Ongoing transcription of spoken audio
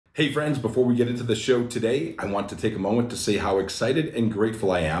Hey friends, before we get into the show today, I want to take a moment to say how excited and grateful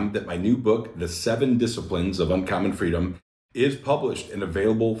I am that my new book, The 7 Disciplines of Uncommon Freedom, is published and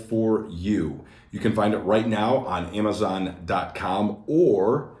available for you. You can find it right now on Amazon.com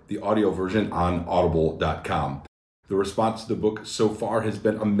or the audio version on Audible.com. The response to the book so far has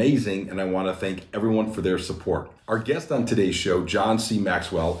been amazing, and I want to thank everyone for their support. Our guest on today's show, John C.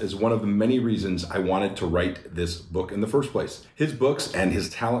 Maxwell, is one of the many reasons I wanted to write this book in the first place. His books and his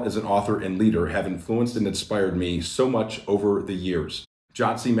talent as an author and leader have influenced and inspired me so much over the years.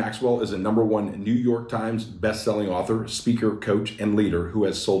 John C. Maxwell is a #1 New York Times bestselling author, speaker, coach, and leader who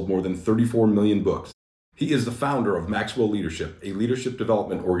has sold more than 34 million books. He is the founder of Maxwell Leadership, a leadership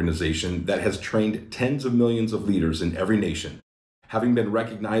development organization that has trained tens of millions of leaders in every nation. Having been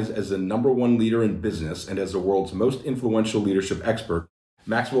recognized as the #1 leader in business and as the world's most influential leadership expert,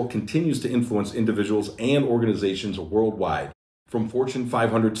 Maxwell continues to influence individuals and organizations worldwide, from Fortune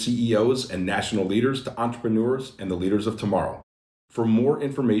 500 CEOs and national leaders to entrepreneurs and the leaders of tomorrow. For more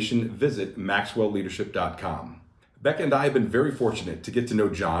information, visit maxwellleadership.com. Becca and I have been very fortunate to get to know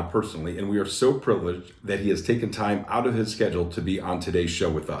John personally, and we are so privileged that he has taken time out of his schedule to be on today's show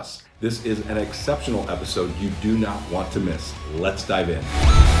with us. This is an exceptional episode you do not want to miss. Let's dive in.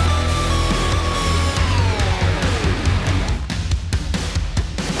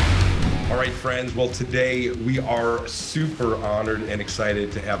 All right, friends. Well, today we are super honored and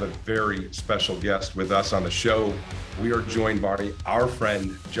excited to have a very special guest with us on the show. We are joined by our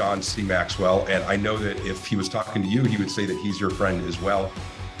friend, John C. Maxwell. And I know that if he was talking to you, he would say that he's your friend as well.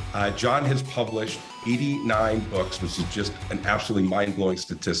 John has published 89 books, which is just an absolutely mind-blowing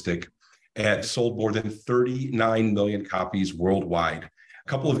statistic, and sold more than 39 million copies worldwide. A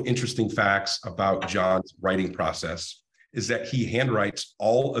couple of interesting facts about John's writing process is that he handwrites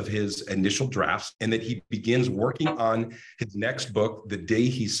all of his initial drafts and that he begins working on his next book the day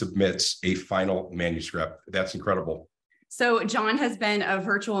he submits a final manuscript. That's incredible. So John has been a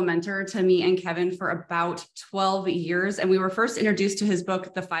virtual mentor to me and Kevin for about 12 years. And we were first introduced to his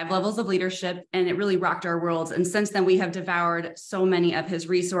book, The 5 Levels of Leadership, and it really rocked our worlds. And since then, we have devoured so many of his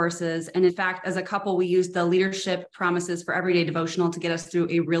resources. And in fact, as a couple, we used the Leadership Promises for Everyday Devotional to get us through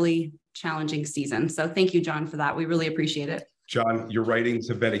a really challenging season. So thank you, John, for that. We really appreciate it. John, your writings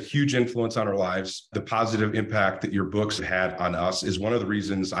have been a huge influence on our lives. The positive impact that your books had on us is one of the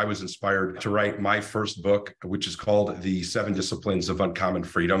reasons I was inspired to write my first book, which is called The 7 Disciplines of Uncommon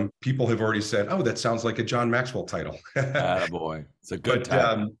Freedom. People have already said, oh, that sounds like a John Maxwell title. Attaboy. It's a good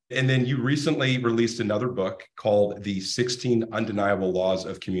title. And then you recently released another book called The 16 Undeniable Laws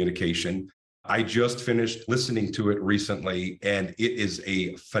of Communication. I just finished listening to it recently, and it is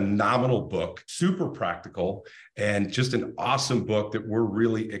a phenomenal book, super practical, and just an awesome book that we're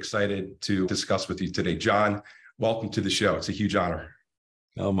really excited to discuss with you today. John, welcome to the show. It's a huge honor.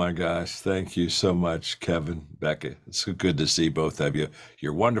 Oh my gosh. Thank you so much, Kevin, Becca. It's so good to see both of you.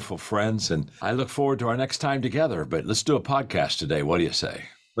 You're wonderful friends, and I look forward to our next time together. But let's do a podcast today. What do you say?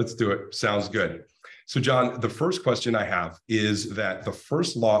 Let's do it. Sounds good. So, John, the first question I have is that the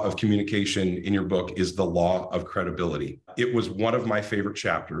first law of communication in your book is the law of credibility. It was one of my favorite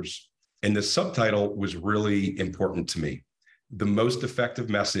chapters, and the subtitle was really important to me. The most effective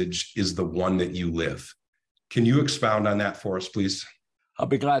message is the one that you live. Can you expound on that for us, please? I'll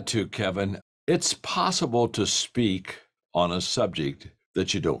be glad to, Kevin. It's possible to speak on a subject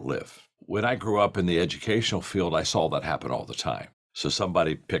that you don't live. When I grew up in the educational field, I saw that happen all the time. So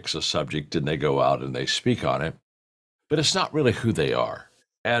somebody picks a subject and they go out and they speak on it, but it's not really who they are.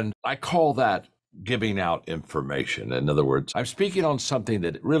 And I call that giving out information. In other words, I'm speaking on something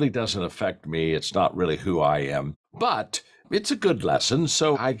that really doesn't affect me. It's not really who I am, but it's a good lesson.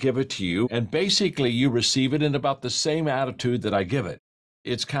 So I give it to you, and basically you receive it in about the same attitude that I give it.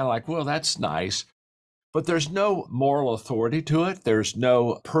 It's kind of like, well, that's nice, but there's no moral authority to it. There's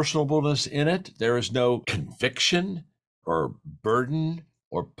no personableness in it. There is no conviction or burden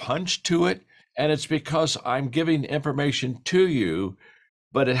or punch to it. And it's because I'm giving information to you,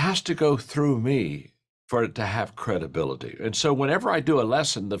 but it has to go through me for it to have credibility. And so whenever I do a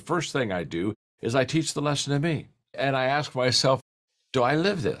lesson, the first thing I do is I teach the lesson to me. And I ask myself, do I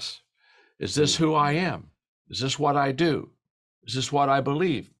live this? Is this who I am? Is this what I do? Is this what I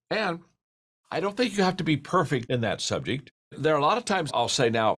believe? And I don't think you have to be perfect in that subject. There are a lot of times I'll say,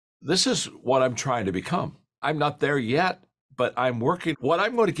 now, this is what I'm trying to become. I'm not there yet, but I'm working. What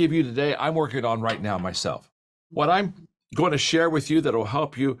I'm going to give you today, I'm working on right now myself. What I'm going to share with you that will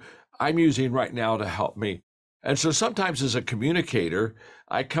help you, I'm using right now to help me. And so sometimes as a communicator,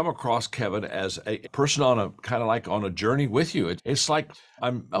 I come across Kevin as a person on a kind of like on a journey with you. It's like,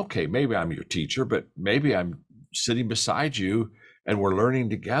 maybe I'm your teacher, but maybe I'm sitting beside you and we're learning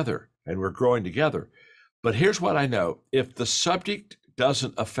together and we're growing together. But here's what I know. If the subject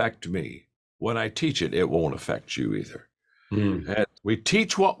doesn't affect me, when I teach it, it won't affect you either. And we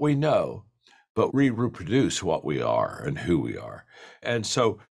teach what we know, but we reproduce what we are and who we are. And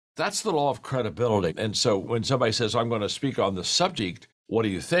so that's the law of credibility. And so when somebody says, I'm going to speak on the subject, what do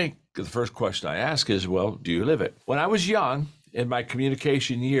you think? The first question I ask is, well, do you live it? When I was young, in my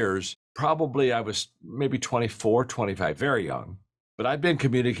communication years, probably I was maybe 24, 25, very young, but I'd been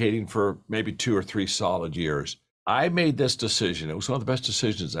communicating for maybe 2 or 3 solid years. I made this decision. It was one of the best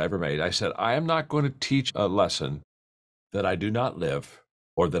decisions I ever made. I said, I am not going to teach a lesson that I do not live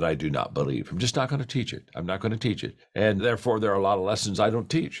or that I do not believe. I'm just not going to teach it. I'm not going to teach it. And therefore, there are a lot of lessons I don't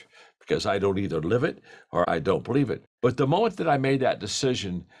teach because I don't either live it or I don't believe it. But the moment that I made that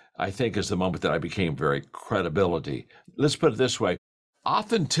decision, I think is the moment that I became very credibility. Let's put it this way.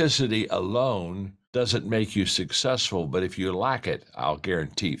 Authenticity alone doesn't make you successful, but if you lack it, I'll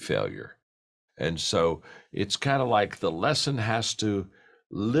guarantee failure. And so it's kind of like the lesson has to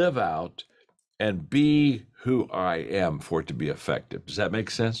live out and be who I am for it to be effective. Does that make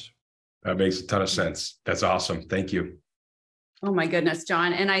sense? That makes a ton of sense. That's awesome. Thank you. Oh my goodness,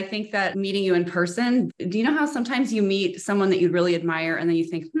 John. And I think that meeting you in person, do you know how sometimes you meet someone that you really admire and then you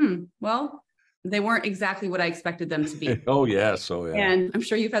think, well, they weren't exactly what I expected them to be. Oh, yes. Oh, yeah. And I'm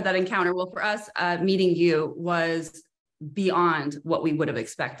sure you've had that encounter. Well, for us, meeting you was beyond what we would have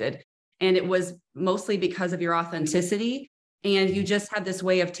expected. And it was mostly because of your authenticity. And you just had this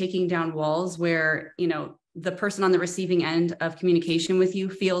way of taking down walls where, the person on the receiving end of communication with you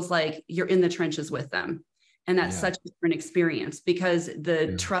feels like you're in the trenches with them. And that's such a different experience because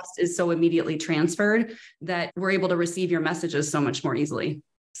the trust is so immediately transferred that we're able to receive your messages so much more easily.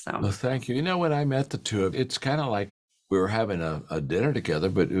 So, well, thank you. When I met the two of you, it's kind of like we were having a dinner together,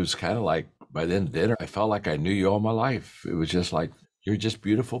 but it was kind of like by the end of dinner, I felt like I knew you all my life. It was just like, you're just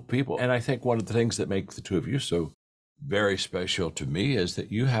beautiful people. And I think one of the things that make the two of you so very special to me is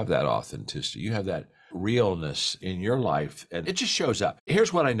that you have that authenticity. You have that realness in your life, and it just shows up.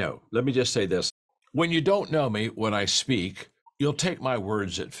 Here's what I know. Let me just say this. When you don't know me, when I speak, you'll take my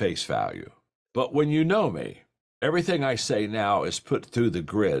words at face value. But when you know me, everything I say now is put through the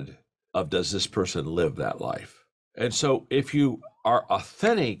grid of, does this person live that life? And so if you are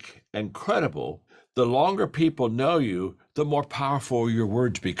authentic and credible, the longer people know you, the more powerful your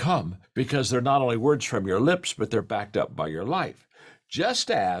words become, because they're not only words from your lips, but they're backed up by your life.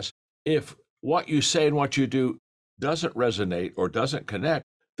 Just as if what you say and what you do doesn't resonate or doesn't connect,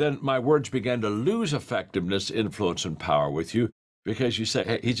 then my words begin to lose effectiveness, influence, and power with you because you say,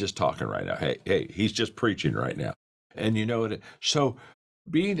 hey, he's just talking right now. Hey, he's just preaching right now. And you know it. So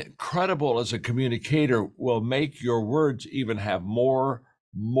being credible as a communicator will make your words even have more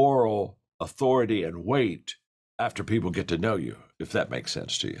moral authority and weight after people get to know you, if that makes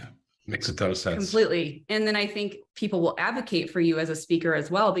sense to you. Makes a ton of sense. Completely. And then I think people will advocate for you as a speaker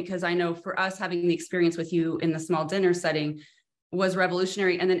as well, because I know for us having the experience with you in the small dinner setting was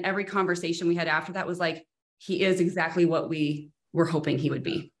revolutionary. And then every conversation we had after that was like, he is exactly what we were hoping he would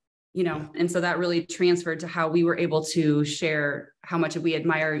be, And so that really transferred to how we were able to share how much we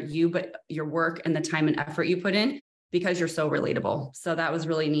admire you, but your work and the time and effort you put in because you're so relatable. So that was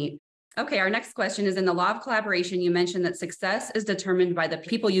really neat. Okay, our next question is, in the law of collaboration, you mentioned that success is determined by the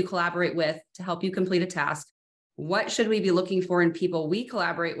people you collaborate with to help you complete a task. What should we be looking for in people we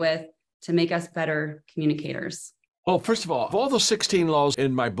collaborate with to make us better communicators? Well, first of all those 16 laws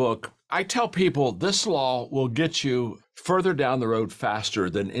in my book, I tell people this law will get you further down the road faster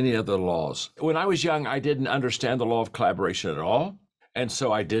than any other laws. When I was young, I didn't understand the law of collaboration at all. And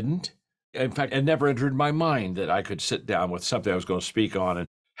so I didn't. In fact, it never entered my mind that I could sit down with something I was going to speak on and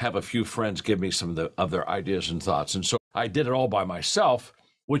have a few friends give me some of their ideas and thoughts. And so I did it all by myself,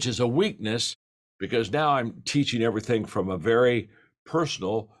 which is a weakness because now I'm teaching everything from a very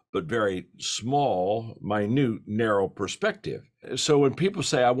personal, but very small, minute, narrow perspective. So when people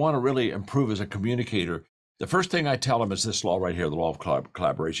say, I want to really improve as a communicator, the first thing I tell them is this law right here, the law of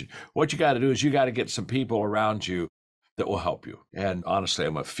collaboration. What you got to do is you got to get some people around you that will help you. And honestly,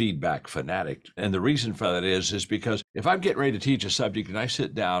 I'm a feedback fanatic. And the reason for that is because if I'm getting ready to teach a subject and I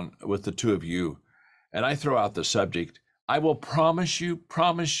sit down with the two of you and I throw out the subject, I will promise you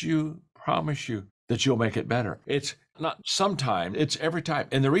that you'll make it better. It's not sometime, it's every time.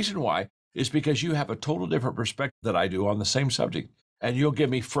 And the reason why is because you have a total different perspective that I do on the same subject. And you'll give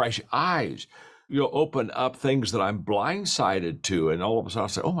me fresh eyes. You'll open up things that I'm blindsided to. And all of a sudden I'll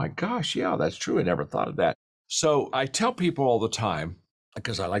say, oh my gosh, yeah, that's true. I never thought of that. So I tell people all the time,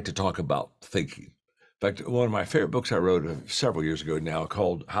 because I like to talk about thinking. In fact, one of my favorite books I wrote several years ago now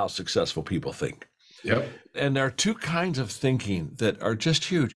called How Successful People Think. Yep. And there are two kinds of thinking that are just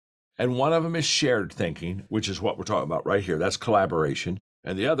huge. And one of them is shared thinking, which is what we're talking about right here. That's collaboration.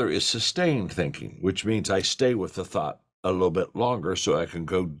 And the other is sustained thinking, which means I stay with the thought a little bit longer so I can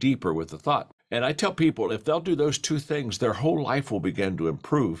go deeper with the thought. And I tell people if they'll do those two things, their whole life will begin to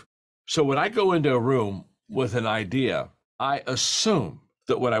improve. So when I go into a room with an idea, I assume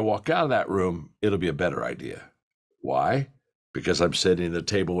that when I walk out of that room, it'll be a better idea. Why? Because I'm sitting at the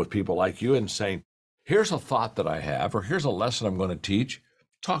table with people like you and saying, here's a thought that I have, or here's a lesson I'm going to teach.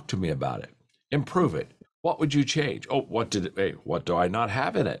 Talk to me about it. Improve it. What would you change? Oh, what do I not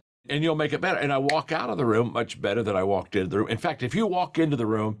have in it? And you'll make it better. And I walk out of the room much better than I walked into the room. In fact, if you walk into the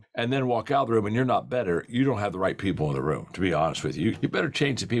room and then walk out of the room and you're not better, you don't have the right people in the room, to be honest with you. You better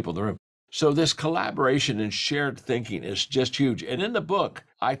change the people in the room. So this collaboration and shared thinking is just huge. And in the book,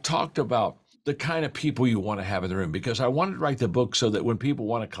 I talked about the kind of people you want to have in the room, because I wanted to write the book so that when people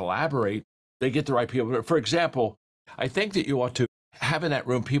want to collaborate, they get the right people. For example, I think that you want to have in that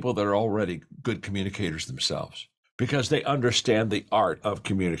room people that are already good communicators themselves, because they understand the art of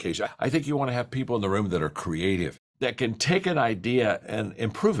communication. I think you want to have people in the room that are creative, that can take an idea and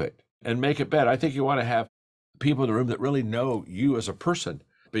improve it and make it better. I think you want to have people in the room that really know you as a person,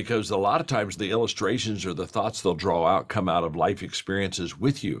 because a lot of times the illustrations or the thoughts they'll draw out come out of life experiences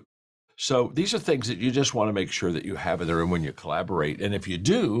with you. So these are things that you just want to make sure that you have in the room when you collaborate. And if you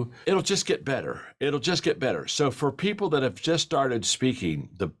do, it'll just get better. It'll just get better. So for people that have just started speaking,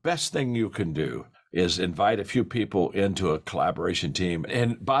 the best thing you can do is invite a few people into a collaboration team.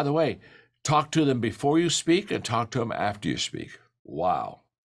 And by the way, talk to them before you speak and talk to them after you speak. Wow.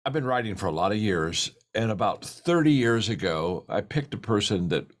 I've been writing for a lot of years. And about 30 years ago, I picked a person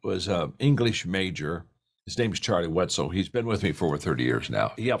that was an English major. His name is Charlie Wetzel. He's been with me for over 30 years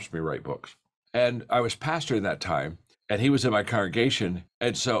now. He helps me write books. And I was pastoring that time, and he was in my congregation.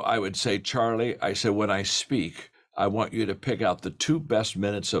 And so I would say, Charlie, I said, when I speak, I want you to pick out the 2 best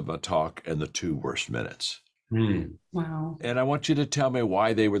minutes of my talk and the 2 worst minutes. Wow. And I want you to tell me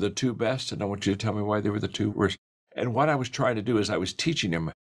why they were the 2 best, and I want you to tell me why they were the 2 worst. And what I was trying to do is I was teaching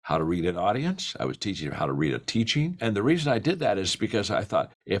him how to read an audience. I was teaching him how to read a teaching. And the reason I did that is because I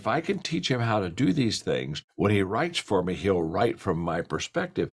thought, if I can teach him how to do these things, when he writes for me, he'll write from my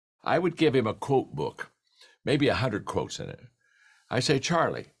perspective. I would give him a quote book, maybe 100 quotes in it. I say,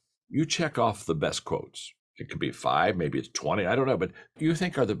 Charlie, you check off the best quotes. It could be 5, maybe it's 20, I don't know, but you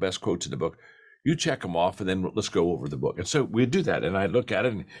think are the best quotes in the book. You check them off, and then let's go over the book. And so we'd do that. And I'd look at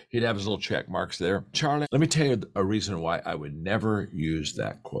it, and he'd have his little check marks there. Charlie, let me tell you a reason why I would never use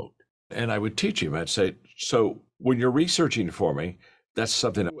that quote. And I would teach him. I'd say, so when you're researching for me, that's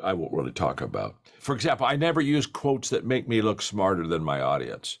something that I won't really talk about. For example, I never use quotes that make me look smarter than my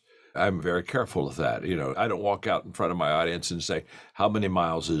audience. I'm very careful with that. You know, I don't walk out in front of my audience and say, how many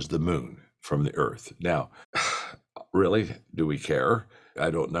miles is the moon from the earth? Now, really, do we care? I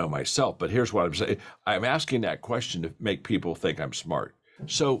don't know myself, but here's what I'm saying. I'm asking that question to make people think I'm smart.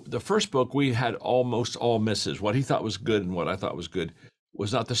 So the first book, we had almost all misses. What he thought was good and what I thought was good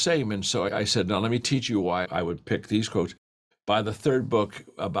was not the same. And so I said, now let me teach you why I would pick these quotes. By the third book,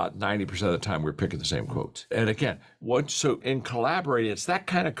 about 90% of the time, we're picking the same quotes. And again, so in collaborating, it's that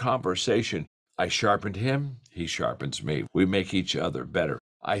kind of conversation. I sharpened him, he sharpens me. We make each other better.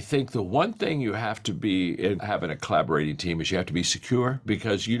 I think the one thing you have to be in having a collaborating team is you have to be secure,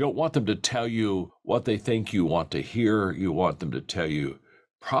 because you don't want them to tell you what they think you want to hear. You want them to tell you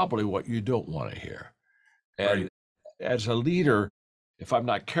probably what you don't want to hear. And as a leader, if I'm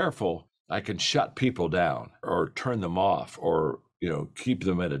not careful, I can shut people down or turn them off or, keep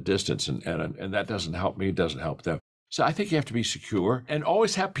them at a distance. And that doesn't help me, it doesn't help them. So I think you have to be secure and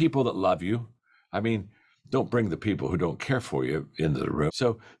always have people that love you. I mean, don't bring the people who don't care for you into the room.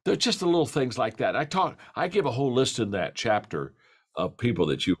 So they're just the little things like that. I give a whole list in that chapter of people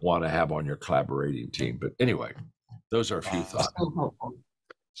that you want to have on your collaborating team. But anyway, those are a few thoughts.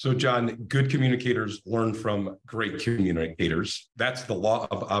 So John, good communicators learn from great communicators. That's the law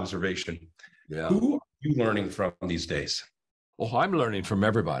of observation. Yeah. Who are you learning from these days? Well, I'm learning from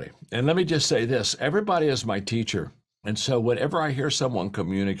everybody. And let me just say this, everybody is my teacher. And so whenever I hear someone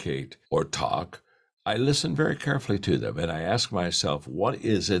communicate or talk, I listen very carefully to them and I ask myself, what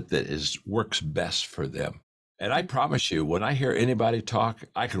is it that works best for them? And I promise you, when I hear anybody talk,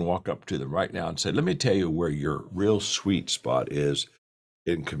 I can walk up to them right now and say, let me tell you where your real sweet spot is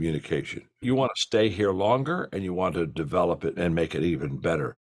in communication. You want to stay here longer and you want to develop it and make it even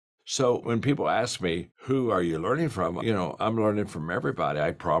better. So when people ask me, who are you learning from? I'm learning from everybody.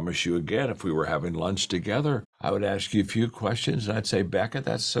 I promise you again, if we were having lunch together, I would ask you a few questions and I'd say, Becca,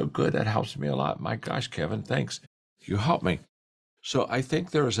 that's so good. That helps me a lot. My gosh, Kevin, thanks. You helped me. So I think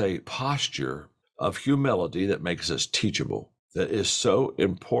there's a posture of humility that makes us teachable, that is so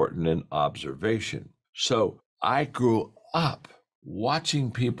important in observation. So I grew up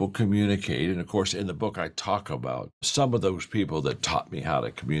watching people communicate. And of course, in the book, I talk about some of those people that taught me how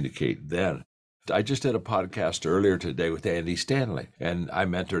to communicate then. I just did a podcast earlier today with Andy Stanley, and I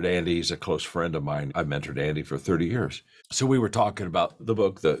mentored Andy. He's a close friend of mine. I mentored Andy for 30 years. So we were talking about the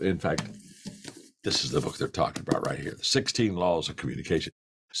book that, in fact, this is the book they're talking about right here, the 16 Laws of Communication.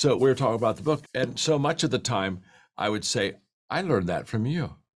 So we were talking about the book. And so much of the time I would say, I learned that from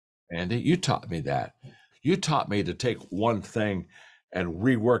you, Andy. You taught me that. You taught me to take one thing and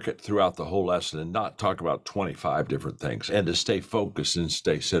rework it throughout the whole lesson and not talk about 25 different things and to stay focused and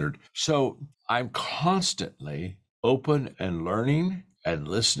stay centered. So I'm constantly open and learning and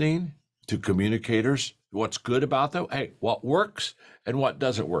listening to communicators, what's good about them, hey, what works and what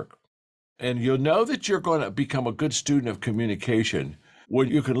doesn't work. And you'll know that you're going to become a good student of communication when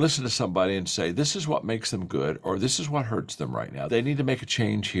you can listen to somebody and say, this is what makes them good, or this is what hurts them right now. They need to make a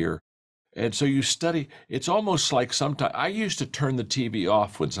change here. And so you study. It's almost like sometimes I used to turn the TV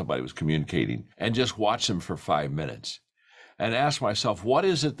off when somebody was communicating and just watch them for 5 minutes and ask myself, what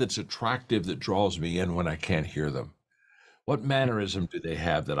is it that's attractive that draws me in when I can't hear them? What mannerism do they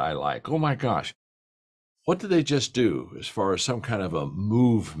have that I like? Oh my gosh. What did they just do as far as some kind of a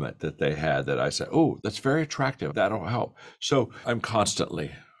movement that they had that I said, oh, that's very attractive. That'll help. So I'm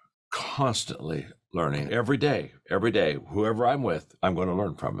constantly learning every day, whoever I'm with, I'm going to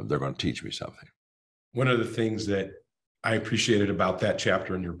learn from them. They're going to teach me something. One of the things that I appreciated about that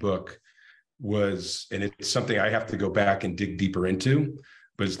chapter in your book was, and it's something I have to go back and dig deeper into,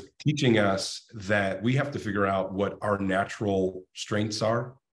 was teaching us that we have to figure out what our natural strengths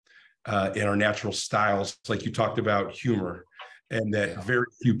are and our natural styles. Like you talked about humor, and that very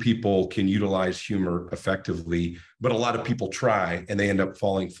few people can utilize humor effectively, but a lot of people try and they end up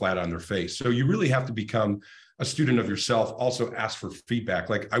falling flat on their face. So you really have to become a student of yourself. Also ask for feedback.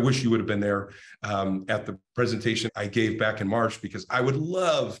 Like I wish you would have been there at the presentation I gave back in March, because I would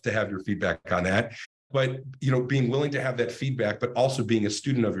love to have your feedback on that. But, being willing to have that feedback, but also being a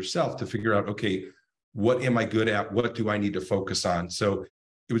student of yourself to figure out, okay, what am I good at? What do I need to focus on? So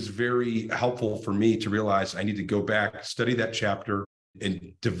it was very helpful for me to realize I need to go back, study that chapter,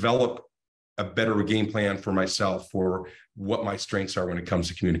 and develop a better game plan for myself for what my strengths are when it comes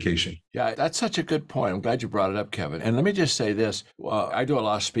to communication. Yeah, that's such a good point. I'm glad you brought it up, Kevin. And let me just say this. I do a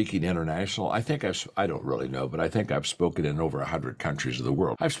lot of speaking international. I don't really know, but I think I've spoken in over 100 countries of the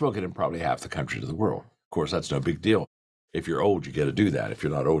world. I've spoken in probably half the countries of the world. Of course, that's no big deal. If you're old, you get to do that. If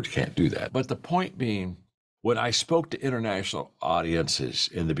you're not old, you can't do that. But the point being, when I spoke to international audiences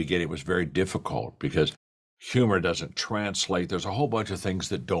in the beginning, it was very difficult because humor doesn't translate. There's a whole bunch of things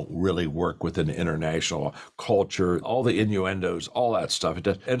that don't really work within international culture, all the innuendos, all that stuff. It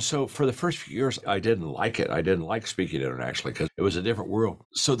does. And so for the first few years, I didn't like it. I didn't like speaking internationally because it was a different world.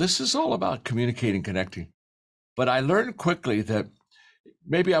 So this is all about communicating, connecting. But I learned quickly that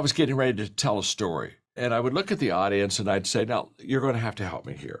maybe I was getting ready to tell a story. And I would look at the audience and I'd say, now, you're going to have to help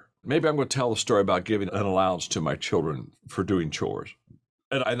me here. Maybe I'm going to tell a story about giving an allowance to my children for doing chores.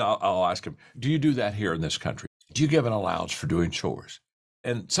 And I'll ask them, do you do that here in this country? Do you give an allowance for doing chores?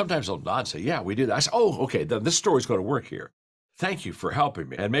 And sometimes they'll nod and say, yeah, we do that. I say, oh, okay, then this story's going to work here. Thank you for helping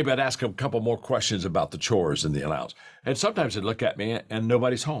me. And maybe I'd ask them a couple more questions about the chores and the allowance. And sometimes they'd look at me and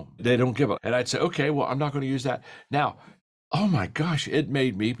nobody's home. They don't give it. And I'd say, okay, well, I'm not going to use that. Now, oh my gosh, it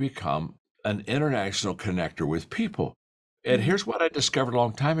made me become an international connector with people. And here's what I discovered a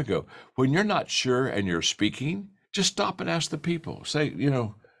long time ago. When you're not sure and you're speaking, just stop and ask the people. Say,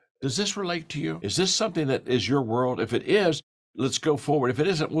 does this relate to you? Is this something that is your world? If it is, let's go forward. If it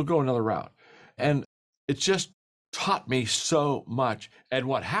isn't, we'll go another route. And it just taught me so much. And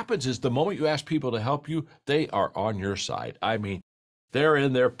what happens is the moment you ask people to help you, they are on your side. I mean, they're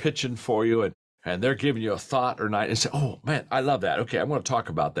in there pitching for you and they're giving you a thought or not and say, oh man, I love that. Okay, I'm going to talk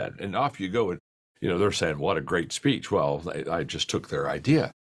about that. And off you go. And they're saying, what a great speech. Well, I just took their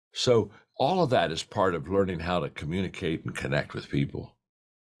idea. So all of that is part of learning how to communicate and connect with people.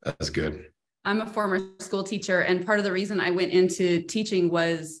 That's good. I'm a former school teacher, and part of the reason I went into teaching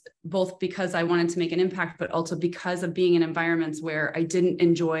was both because I wanted to make an impact, but also because of being in environments where I didn't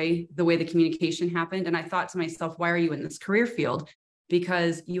enjoy the way the communication happened. And I thought to myself, why are you in this career field?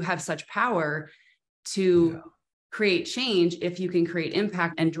 Because you have such power to create change if you can create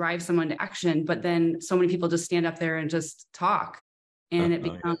impact and drive someone to action. But then so many people just stand up there and just talk, and it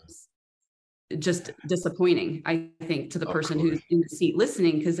becomes just disappointing, I think, to the person who's in the seat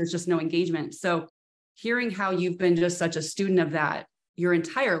listening, because there's just no engagement. So hearing how you've been just such a student of that your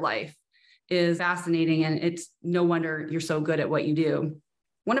entire life is fascinating. And it's no wonder you're so good at what you do.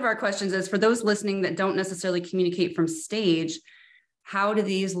 One of our questions is, for those listening that don't necessarily communicate from stage, how do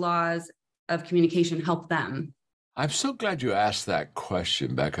these laws of communication help them? I'm so glad you asked that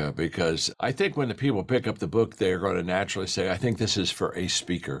question, Becca, because I think when the people pick up the book, they're going to naturally say, I think this is for a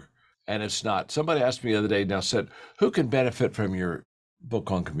speaker. And it's not. Somebody asked me the other day, now said, who can benefit from your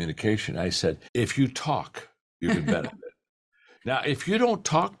book on communication? I said, if you talk, you can benefit. Now, if you don't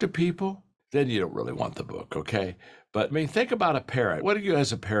talk to people, then you don't really want the book, okay? But I mean, think about a parent. What do you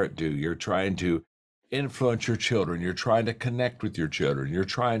as a parent do? You're trying to influence your children. You're trying to connect with your children. You're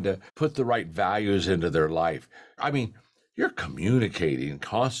trying to put the right values into their life. I mean, you're communicating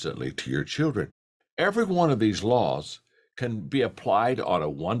constantly to your children. Every one of these laws can be applied on a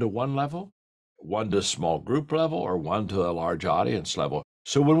one-to-one level, one to small group level, or one to a large audience level.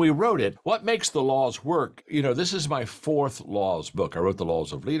 So when we wrote it, what makes the laws work? You know, this is my fourth laws book. I wrote the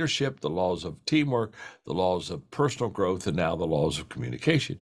laws of leadership, the laws of teamwork, the laws of personal growth, and now the laws of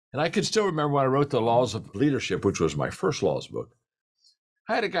communication. And I can still remember when I wrote the laws of leadership, which was my first laws book.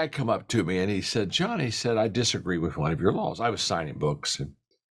 I had a guy come up to me and he said, John, he said, I disagree with one of your laws. I was signing books. And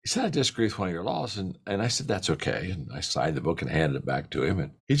he said, I disagree with one of your laws. And I said, that's okay. And I signed the book and handed it back to him.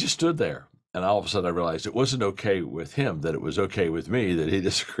 And he just stood there. And all of a sudden I realized it wasn't okay with him, that it was okay with me, that he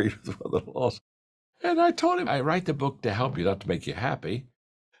disagreed with one of the laws. And I told him, I write the book to help you, not to make you happy.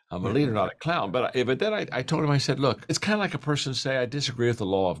 I'm a leader, not a clown. But then I told him, I said, look, it's kind of like a person say, I disagree with the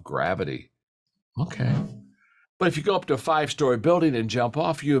law of gravity. Okay. But if you go up to a 5-story building and jump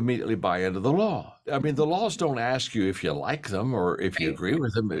off, you immediately buy into the law. I mean, the laws don't ask you if you like them or if you agree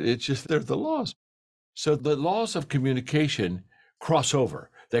with them. It's just they're the laws. So the laws of communication cross over.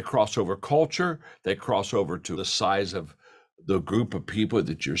 They cross over culture. They cross over to the size of the group of people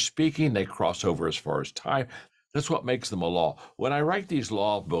that you're speaking. They cross over as far as time. That's what makes them a law. When I write these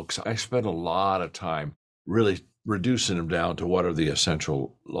law books, I spend a lot of time really reducing them down to what are the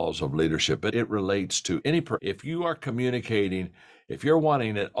essential laws of leadership. But it relates to if you are communicating, if you're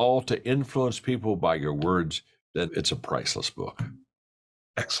wanting it all to influence people by your words, then it's a priceless book.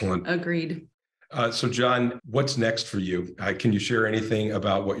 Excellent. Agreed. So John, what's next for you? Can you share anything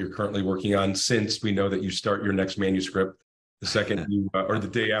about what you're currently working on, since we know that you start your next manuscript the second you, or the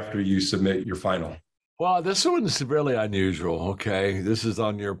day after you submit your final? Well, this one is really unusual, okay? This is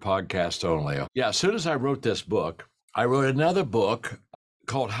on your podcast only. Yeah, as soon as I wrote this book, I wrote another book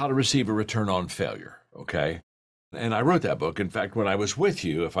called How to Receive a Return on Failure, okay? And I wrote that book. In fact, when I was with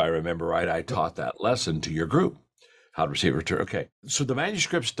you, if I remember right, I taught that lesson to your group, How to Receive a Return. Okay, so the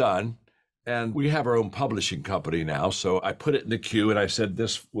manuscript's done, and we have our own publishing company now. So I put it in the queue, and I said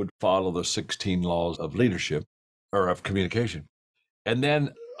this would follow the 16 laws of leadership, or of communication. And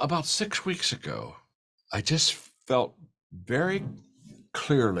then about 6 weeks ago, I just felt very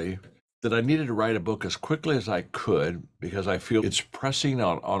clearly that I needed to write a book as quickly as I could because I feel it's pressing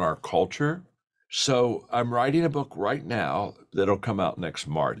on our culture. So I'm writing a book right now that'll come out next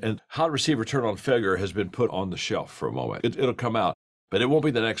March. And How to Receive Return on Failure has been put on the shelf for a moment. It'll come out, but it won't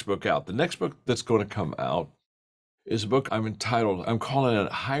be the next book out. The next book that's going to come out is a book I'm calling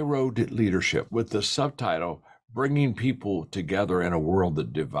it High Road Leadership, with the subtitle, Bringing People Together in a World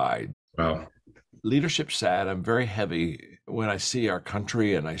That Divides. Wow. Leadership's sad. I'm very heavy when I see our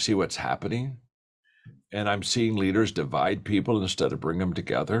country and I see what's happening. And I'm seeing leaders divide people instead of bring them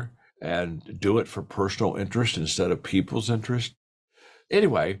together, and do it for personal interest instead of people's interest.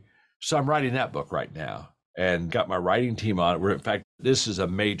 Anyway, so I'm writing that book right now and got my writing team on it. In fact, this is a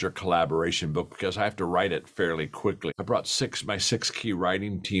major collaboration book because I have to write it fairly quickly. I brought my six key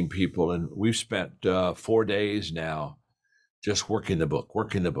writing team people, and we've spent 4 days now just working the book,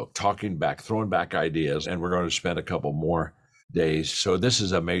 talking back, throwing back ideas, and we're going to spend a couple more days. So this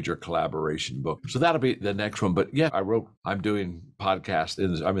is a major collaboration book. So that'll be the next one. But yeah, I'm doing podcasts.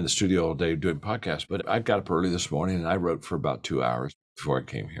 I'm in the studio all day doing podcasts, but I got up early this morning and I wrote for about 2 hours before I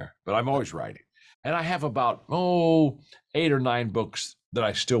came here. But I'm always writing. And I have about, 8 or 9 books that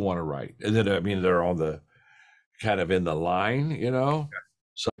I still want to write. And then, they're on the kind of in the line,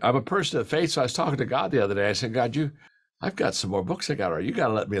 So I'm a person of faith. So I was talking to God the other day. I said, God, I've got some more books I got to write. You got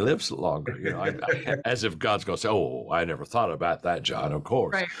to let me live longer, as if God's going to say, oh, I never thought about that, John, of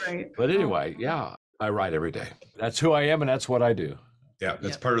course. Right. But anyway, yeah, I write every day. That's who I am, and that's what I do. Yeah,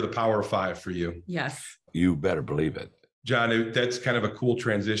 that's part of the power of 5 for you. Yes. You better believe it. John, that's kind of a cool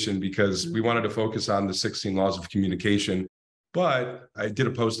transition because we wanted to focus on the 16 laws of communication. But I did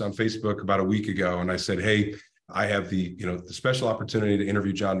a post on Facebook about a week ago, and I said, hey, I have the special opportunity to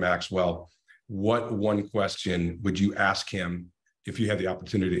interview John Maxwell. What one question would you ask him if you had the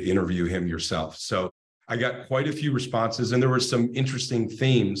opportunity to interview him yourself? So I got quite a few responses, and there were some interesting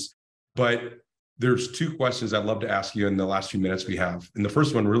themes, but There's two questions I'd love to ask you in the last few minutes we have. And the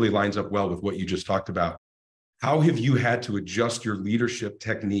first one really lines up well with what you just talked about. How have you had to adjust your leadership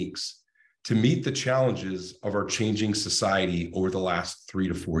techniques to meet the challenges of our changing society over the last 3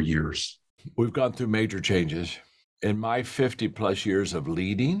 to 4 years? We've gone through major changes. In my 50 plus years of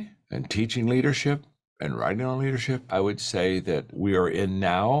leading and teaching leadership and writing on leadership, I would say that we are in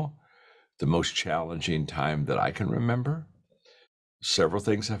now the most challenging time that I can remember. Several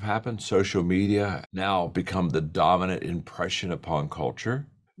things have happened. Social media now become the dominant impression upon culture.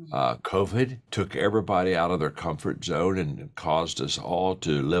 COVID took everybody out of their comfort zone and caused us all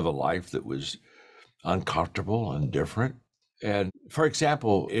to live a life that was uncomfortable and different. And for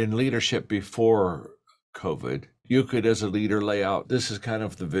example, in leadership before COVID, you could, as a leader, lay out, this is kind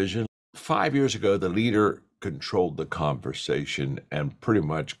of the vision. 5 years ago, the leader controlled the conversation and pretty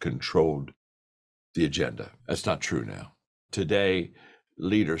much controlled the agenda. That's not true now. Today,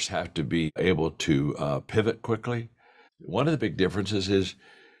 leaders have to be able to pivot quickly. One of the big differences is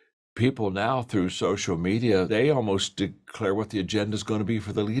people now, through social media, they almost declare what the agenda is going to be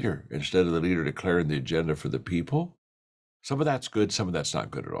for the leader instead of the leader declaring the agenda for the people. Some of that's good, some of that's not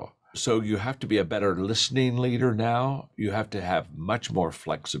good at all. So you have to be a better listening leader now. You have to have much more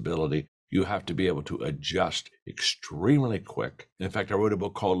flexibility. You have to be able to adjust extremely quick. In fact, I wrote a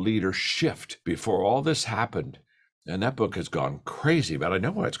book called Leader Shift before all this happened. And that book has gone crazy, but I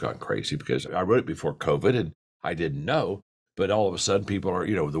know why it's gone crazy because I wrote it before COVID and I didn't know, but all of a sudden people are,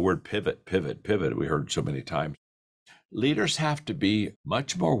 the word pivot, we heard so many times. Leaders have to be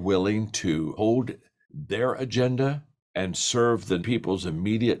much more willing to hold their agenda and serve the people's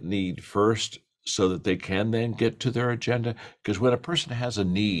immediate need first so that they can then get to their agenda. Because when a person has a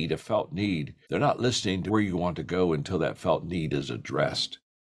need, a felt need, they're not listening to where you want to go until that felt need is addressed.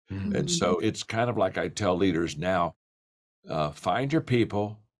 Mm-hmm. And so it's kind of like I tell leaders now, find your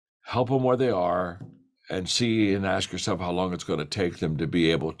people, help them where they are, and see and ask yourself how long it's going to take them to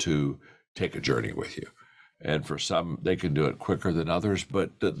be able to take a journey with you. And for some, they can do it quicker than others,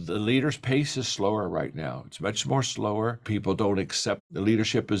 but the leader's pace is slower right now. It's much more slower. People don't accept the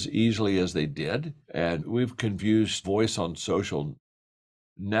leadership as easily as they did. And we've confused voice on social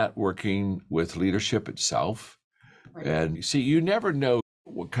networking with leadership itself. Right. And you see, you never know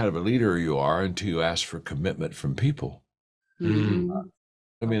what kind of a leader you are until you ask for commitment from people. Mm-hmm.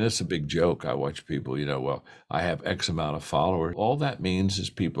 I mean, that's a big joke. I watch people, well, I have X amount of followers. All that means is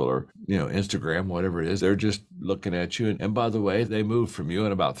people are, Instagram, whatever it is, they're just looking at you. And by the way, they move from you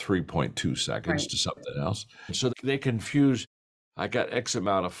in about 3.2 seconds to something else. So they confuse, I got X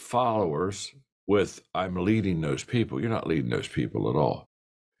amount of followers with I'm leading those people. You're not leading those people at all.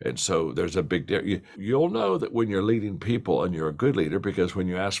 And so there's a big difference. You'll know that when you're leading people and you're a good leader, because when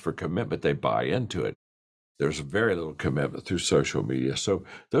you ask for commitment, they buy into it. There's very little commitment through social media. So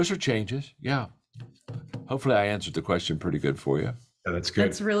those are changes. Yeah. Hopefully I answered the question pretty good for you. Yeah, that's good.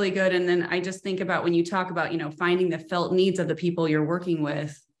 That's really good. And then I just think about when you talk about, finding the felt needs of the people you're working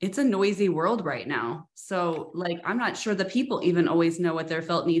with, it's a noisy world right now. So I'm not sure the people even always know what their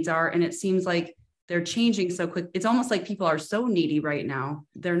felt needs are. And it seems like they're changing so quick. It's almost like people are so needy right now.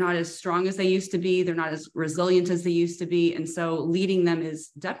 They're not as strong as they used to be. They're not as resilient as they used to be. And so leading them is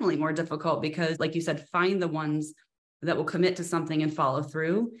definitely more difficult because, like you said, find the ones that will commit to something and follow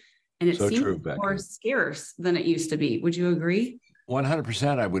through. And it seems more scarce than it used to be. Would you agree?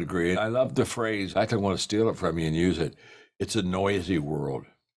 100% I would agree. I love the phrase. I don't want to steal it from you and use it. It's a noisy world.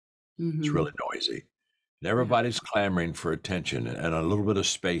 Mm-hmm. It's really noisy. And everybody's clamoring for attention and a little bit of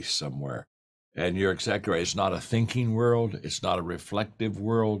space somewhere. And you're exactly right. It's not a thinking world. It's not a reflective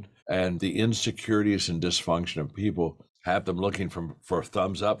world. And the insecurities and dysfunction of people have them looking for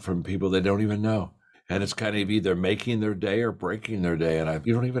thumbs up from people they don't even know. And it's kind of either making their day or breaking their day. And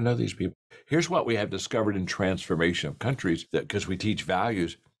you don't even know these people. Here's what we have discovered in transformation of countries, that because we teach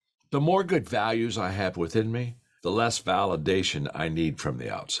values, the more good values I have within me, the less validation I need from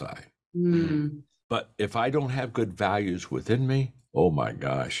the outside. Mm. But if I don't have good values within me, oh my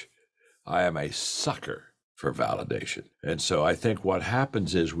gosh, I am a sucker for validation. And so I think what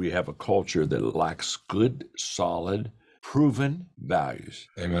happens is we have a culture that lacks good, solid, proven values.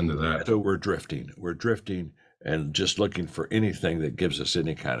 Amen to that. So we're drifting and just looking for anything that gives us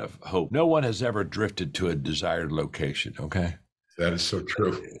any kind of hope. No one has ever drifted to a desired location, okay? That is so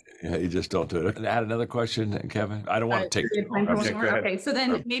true. Yeah, you just don't do it. And add another question, Kevin. I don't want to take too long. Okay, so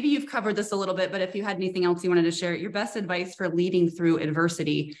then maybe you've covered this a little bit, but if you had anything else you wanted to share, your best advice for leading through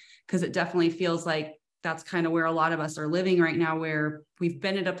adversity, because it definitely feels like that's kind of where a lot of us are living right now, where we've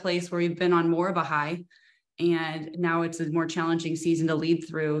been at a place where we've been on more of a high, and now it's a more challenging season to lead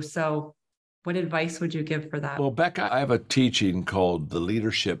through. So what advice would you give for that? Well, Becca, I have a teaching called the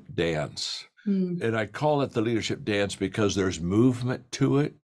Leadership Dance. And I call it the leadership dance because there's movement to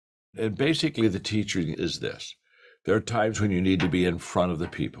it. And basically the teaching is this. There are times when you need to be in front of the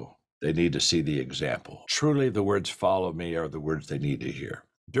people. They need to see the example. Truly, the words follow me are the words they need to hear.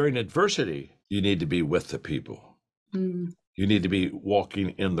 During adversity, you need to be with the people. You need to be walking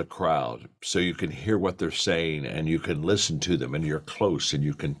in the crowd so you can hear what they're saying and you can listen to them and you're close and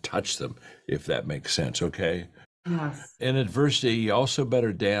you can touch them, if that makes sense, okay? Yes. In adversity, you also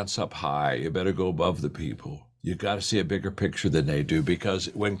better dance up high. You better go above the people. You got to see a bigger picture than they do, because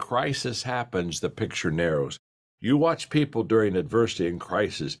when crisis happens, the picture narrows. You watch people during adversity and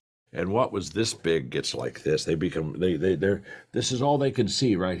crisis, and what was this big gets like this. They become, this is all they can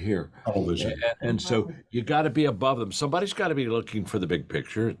see right here. And so you got to be above them. Somebody's got to be looking for the big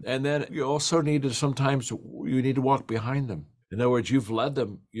picture. And then you also need to, sometimes you need to walk behind them. In other words, you've led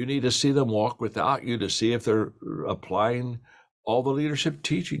them. You need to see them walk without you to see if they're applying all the leadership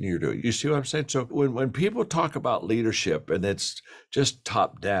teaching you're doing. You see what I'm saying? So when people talk about leadership and it's just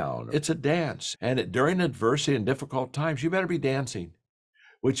top down, it's a dance. And during adversity and difficult times, you better be dancing,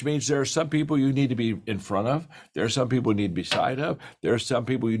 which means there are some people you need to be in front of. There are some people you need to be side of. There are some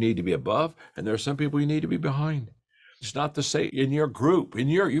people you need to be above. And there are some people you need to be behind. It's not the same in your group.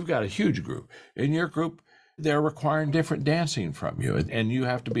 You've got a huge group. In your group, they're requiring different dancing from you. And you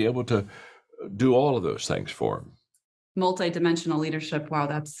have to be able to do all of those things for them. Multi-dimensional leadership. Wow,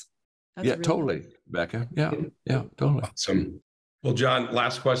 that's yeah, really totally, Becca. Yeah, totally. Awesome. Well, John,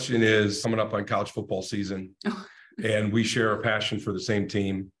 last question is coming up on college football season, and we share a passion for the same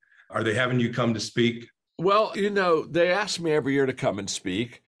team. Are they having you come to speak? Well, they ask me every year to come and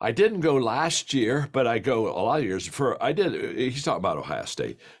speak. I didn't go last year, but I go a lot of years. He's talking about Ohio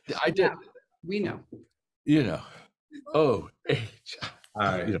State. I did. Yeah, we know.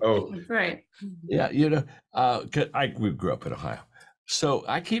 That's right. Yeah, we grew up in Ohio. So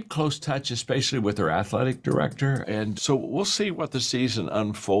I keep close touch, especially with our athletic director. And so we'll see what the season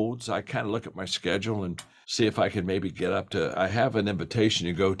unfolds. I kind of look at my schedule and see if I can maybe get up to, I have an invitation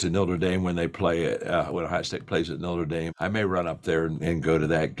to go to Notre Dame when they play when Ohio State plays at Notre Dame. I may run up there and go to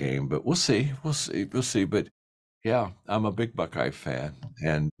that game, but we'll see. But yeah, I'm a big Buckeye fan,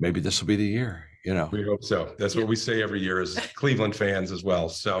 and maybe this will be the year. We hope so. That's what we say every year as Cleveland fans as well.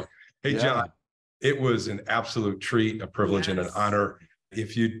 So, hey, John, it was an absolute treat, a privilege, and an honor.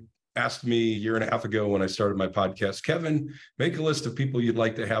 If you asked me a year and a half ago when I started my podcast, Kevin, make a list of people you'd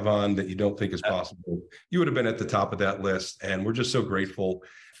like to have on that you don't think is possible, you would have been at the top of that list. And we're just so grateful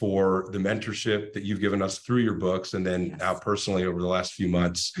for the mentorship that you've given us through your books and then now personally over the last few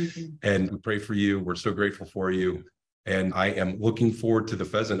months. And we pray for you. We're so grateful for you. And I am looking forward to the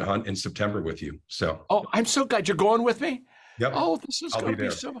pheasant hunt in September with you. So, I'm so glad you're going with me. Yep. Oh, this is going to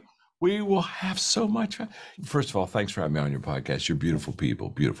be so. We will have so much fun. First of all, thanks for having me on your podcast. You're beautiful people,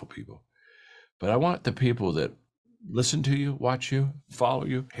 beautiful people. But I want the people that listen to you, watch you, follow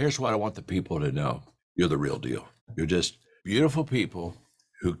you. Here's what I want the people to know: you're the real deal. You're just beautiful people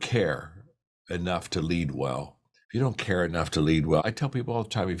who care enough to lead well. If you don't care enough to lead well, I tell people all the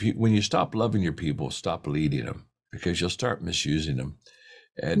time: when you stop loving your people, stop leading them, because you'll start misusing them.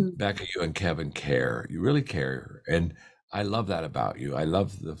 And Becca, you and Kevin care. You really care. And I love that about you. I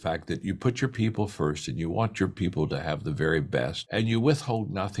love the fact that you put your people first and you want your people to have the very best, and you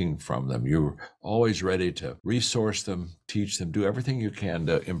withhold nothing from them. You're always ready to resource them, teach them, do everything you can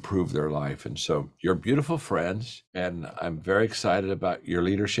to improve their life. And so you're beautiful friends, and I'm very excited about your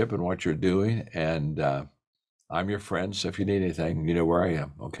leadership and what you're doing. And I'm your friend. So if you need anything, you know where I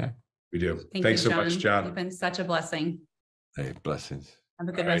am. Okay. We do. Thanks so much, John. You've been such a blessing. Hey, blessings. Have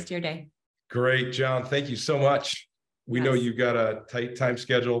a good rest of your day. Great, John. Thank you so much. We know you've got a tight time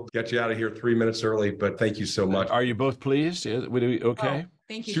schedule. Get you out of here 3 minutes early, but thank you so much. Are you both pleased? Okay.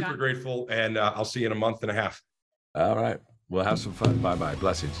 Thank you, Super John. grateful. And I'll see you in a month and a half. All right. We'll have some fun. Bye-bye.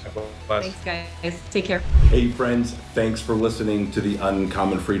 Blessings. Thanks, guys. Take care. Hey, friends. Thanks for listening to the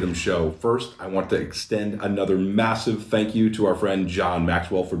Uncommon Freedom Show. First, I want to extend another massive thank you to our friend John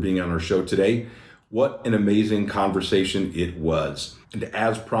Maxwell for being on our show today. What an amazing conversation it was. And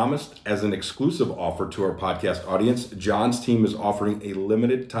as promised, as an exclusive offer to our podcast audience, John's team is offering a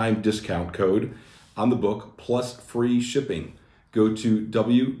limited time discount code on the book plus free shipping. Go to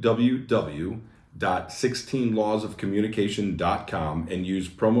www.16lawsofcommunication.com and use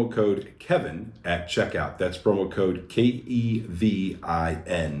promo code Kevin at checkout. That's promo code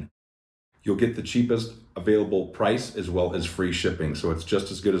KEVIN. You'll get the cheapest available price as well as free shipping, so it's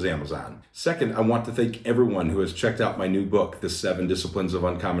just as good as Amazon. Second, I want to thank everyone who has checked out my new book, The 7 Disciplines of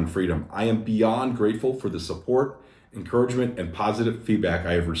Uncommon Freedom. I am beyond grateful for the support, encouragement, and positive feedback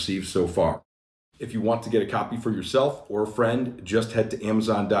I have received so far. If you want to get a copy for yourself or a friend, just head to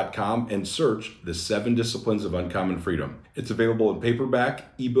Amazon.com and search The 7 Disciplines of Uncommon Freedom. It's available in paperback,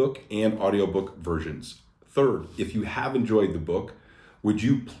 ebook, and audiobook versions. Third, if you have enjoyed the book, would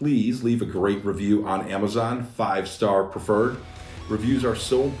you please leave a great review on Amazon, 5-star preferred? Reviews are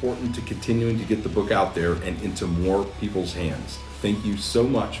so important to continuing to get the book out there and into more people's hands. Thank you so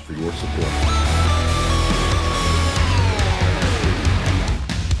much for your support.